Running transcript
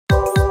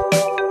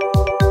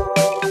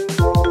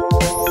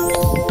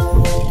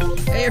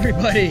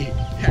everybody,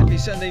 happy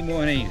Sunday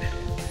morning.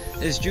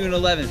 It's June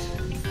 11th.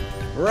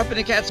 We're up in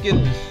the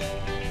Catskills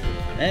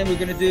and we're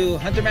gonna do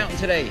Hunter Mountain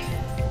today.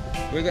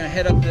 We're gonna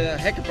head up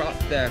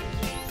the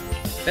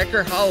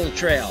Becker Hollow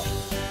Trail.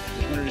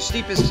 It's one of the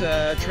steepest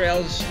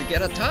trails to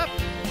get up top,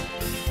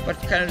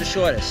 but kind of the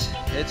shortest.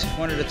 It's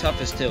one of the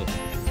toughest too.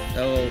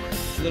 So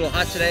it's a little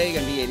hot today,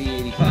 gonna be 80,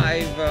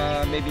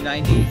 85, maybe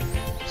 90.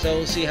 So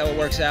we'll see how it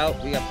works out.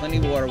 We got plenty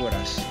of water with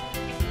us.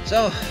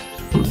 So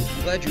I'm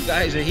glad you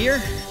guys are here,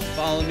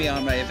 following me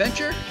on my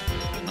adventure.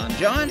 I'm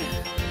John,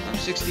 I'm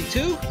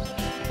 62,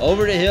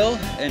 over the hill,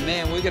 and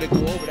man, we're gonna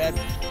go over that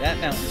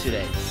mountain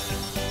today.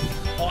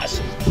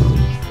 Awesome.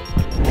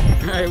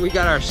 All right, we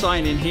got our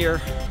sign in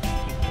here,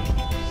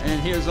 and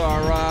here's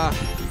our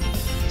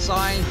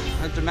sign.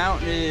 Hunter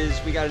Mountain is,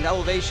 we got an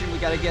elevation, we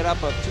gotta get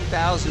up of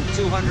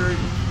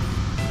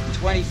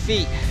 2,220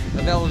 feet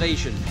of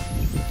elevation.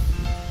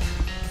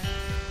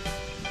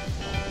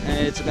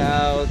 And it's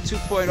about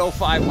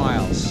 2.05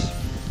 miles.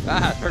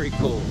 Ah, very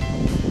cool.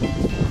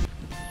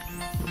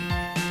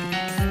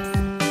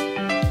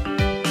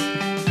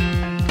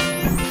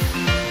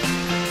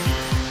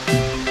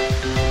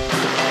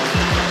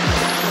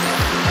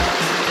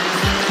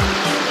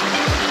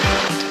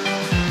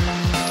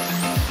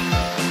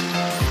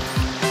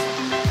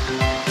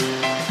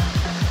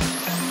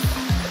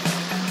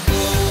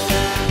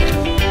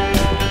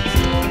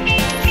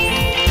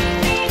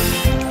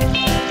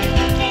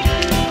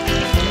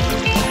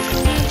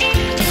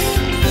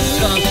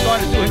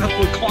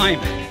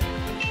 Climb.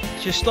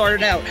 Just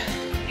started out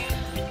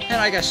and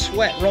I got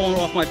sweat rolling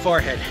off my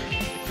forehead.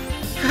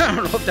 I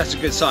don't know if that's a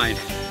good sign.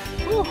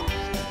 Whew.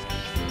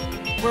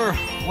 We're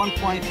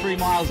 1.3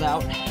 miles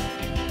out.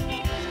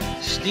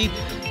 Steep.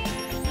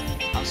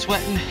 I'm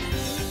sweating.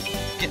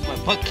 Getting my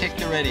butt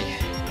kicked already.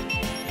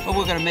 But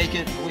we're gonna make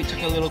it. We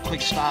took a little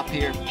quick stop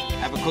here,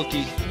 have a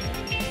cookie,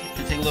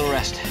 and take a little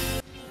rest.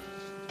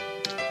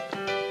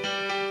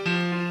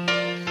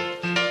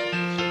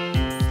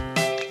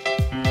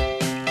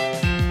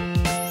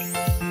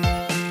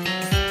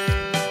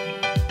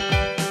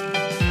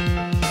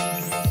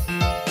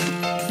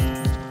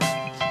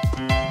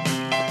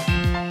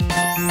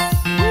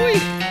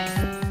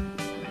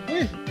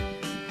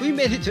 We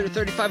made it to the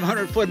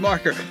 3,500 foot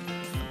marker.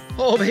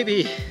 Oh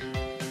baby,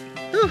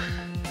 whew.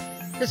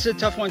 This is a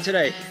tough one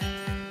today.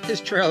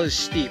 This trail is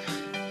steep.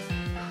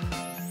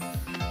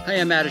 I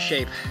am out of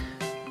shape,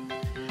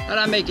 but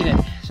I'm making it.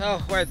 So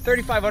we're at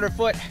 3,500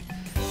 foot.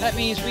 That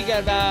means we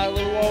got about a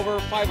little over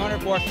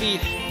 500 more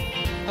feet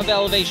of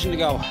elevation to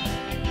go.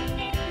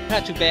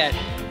 Not too bad,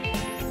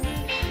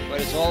 but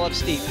it's all up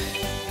steep.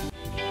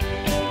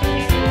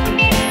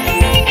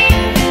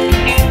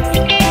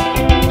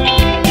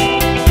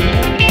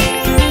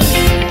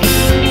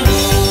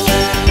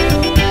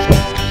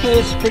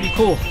 This is pretty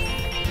cool.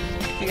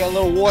 We got a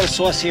little water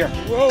source here.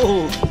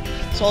 Whoa!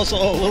 It's also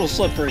a little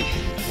slippery.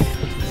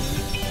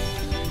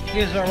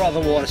 Here's our other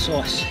water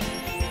source.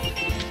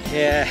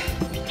 Yeah.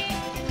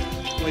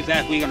 Way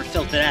back we're gonna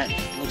filter that.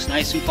 It looks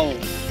nice and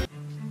cold.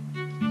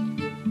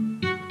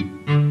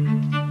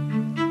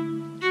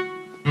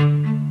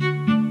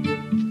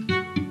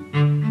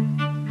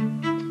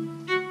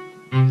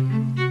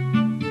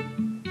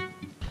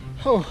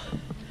 Oh,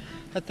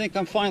 I think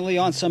I'm finally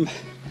on some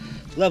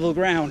level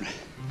ground.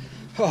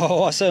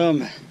 Oh,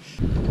 awesome.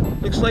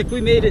 Looks like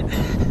we made it.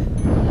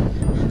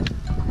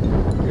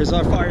 Here's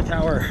our fire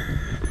tower.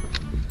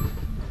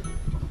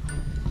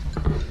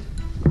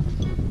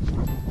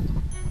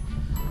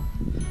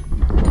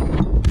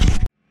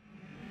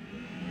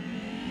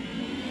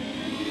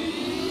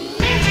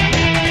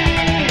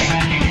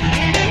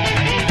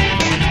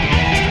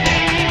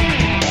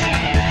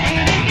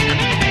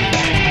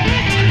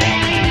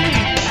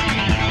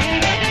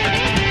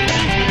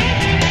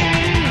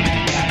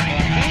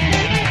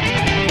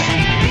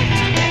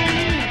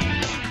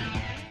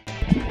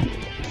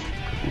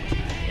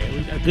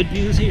 Good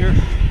views here.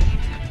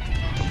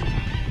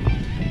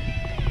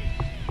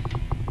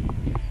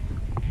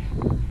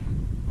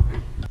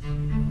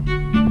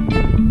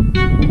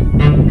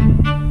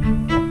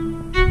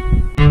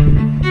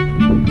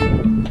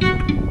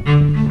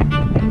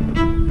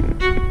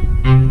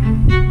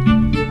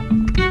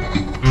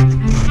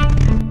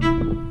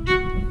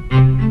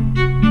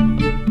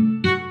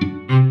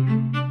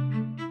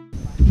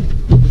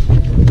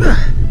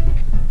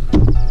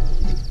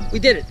 We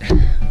did it.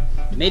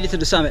 Made it to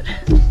the summit.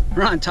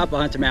 We're on top of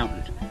Hunter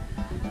Mountain.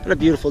 What a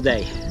beautiful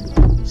day.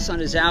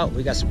 Sun is out.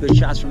 We got some good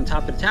shots from the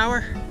top of the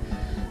tower.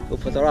 We'll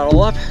put the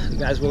throttle up. You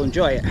guys will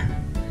enjoy it.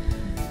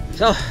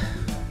 So,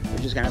 we're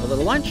just gonna have a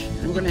little lunch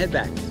and we're gonna head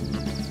back.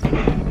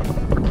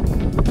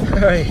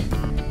 All right,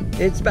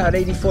 it's about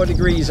 84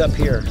 degrees up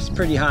here. It's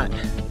pretty hot.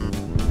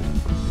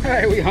 All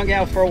right, we hung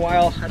out for a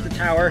while at the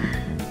tower.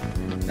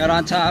 Got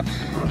on top.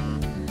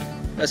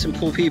 Got some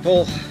cool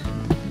people.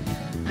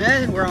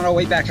 And we're on our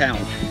way back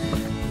home.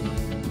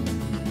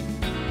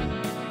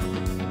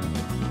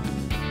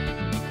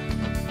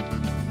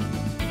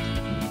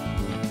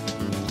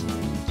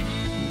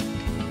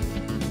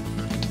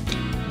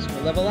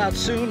 level out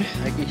soon.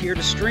 I can hear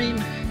the stream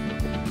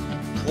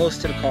close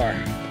to the car.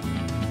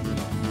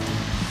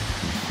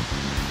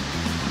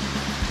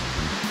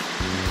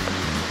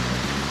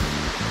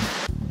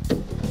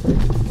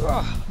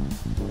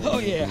 Oh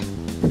yeah,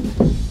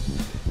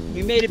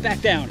 we made it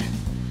back down.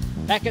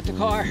 Back at the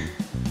car,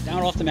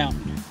 down off the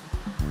mountain.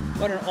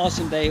 What an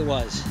awesome day it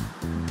was.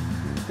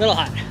 A little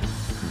hot.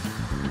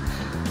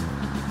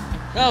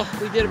 So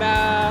we did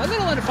about a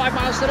little under 5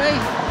 miles today.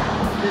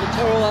 Did a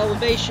total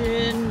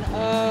elevation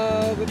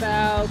of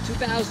about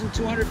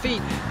 2,200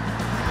 feet.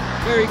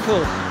 Very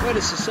cool. What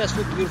a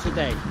successful, beautiful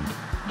day.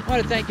 I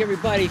want to thank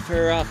everybody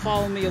for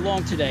following me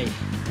along today.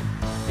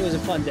 It was a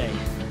fun day.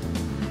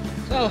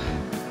 So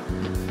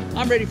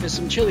I'm ready for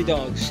some chili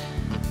dogs.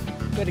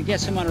 Gonna get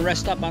some on a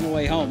rest stop on the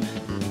way home.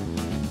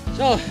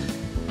 So,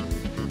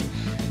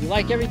 if you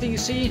like everything you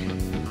see,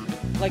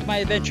 like my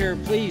adventure,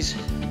 please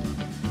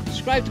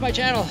subscribe to my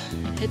channel.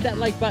 Hit that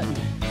like button.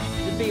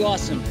 It'd be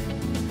awesome.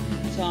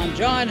 So I'm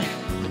John.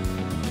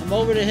 I'm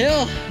over the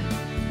hill,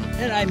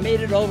 and I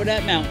made it over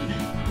that mountain.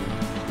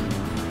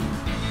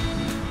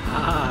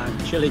 Ah,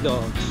 chili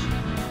dogs.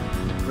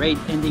 Great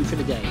ending for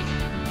the day.